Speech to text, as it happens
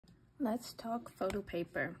Let's talk photo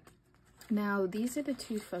paper. Now, these are the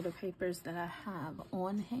two photo papers that I have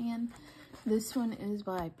on hand. This one is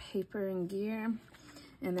by Paper and Gear,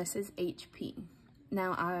 and this is HP.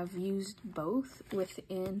 Now, I've used both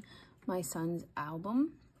within my son's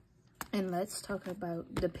album, and let's talk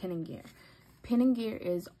about the Pen and Gear. Pen and Gear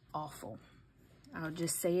is awful. I'll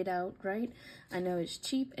just say it outright. I know it's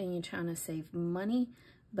cheap and you're trying to save money,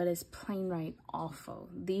 but it's plain right awful.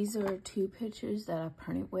 These are two pictures that I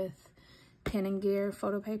printed with Pen and Gear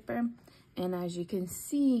photo paper, and as you can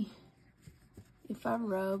see, if I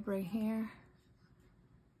rub right here,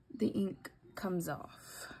 the ink comes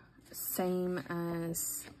off. Same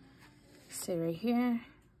as, say right here,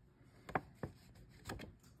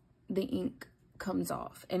 the ink comes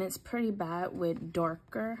off, and it's pretty bad with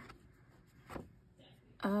darker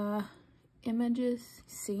images.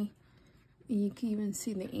 See, you can even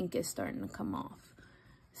see the ink is starting to come off.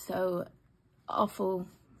 So awful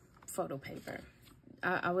photo paper.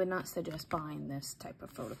 I would not suggest buying this type of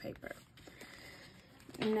photo paper.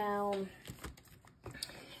 Now,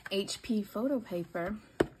 HP photo paper,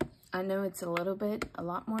 I know it's a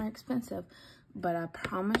lot more expensive, but I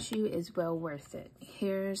promise you it's well worth it.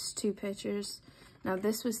 Here's two pictures. Now,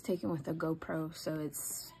 this was taken with a GoPro, so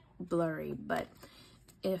it's blurry, but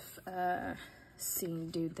if,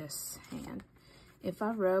 do this hand. If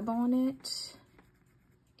I rub on it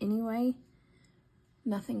anyway,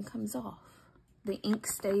 nothing comes off. The ink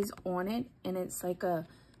stays on it, and it's like a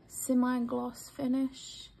semi-gloss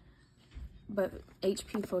finish, but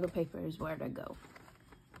HP photo paper is where to go.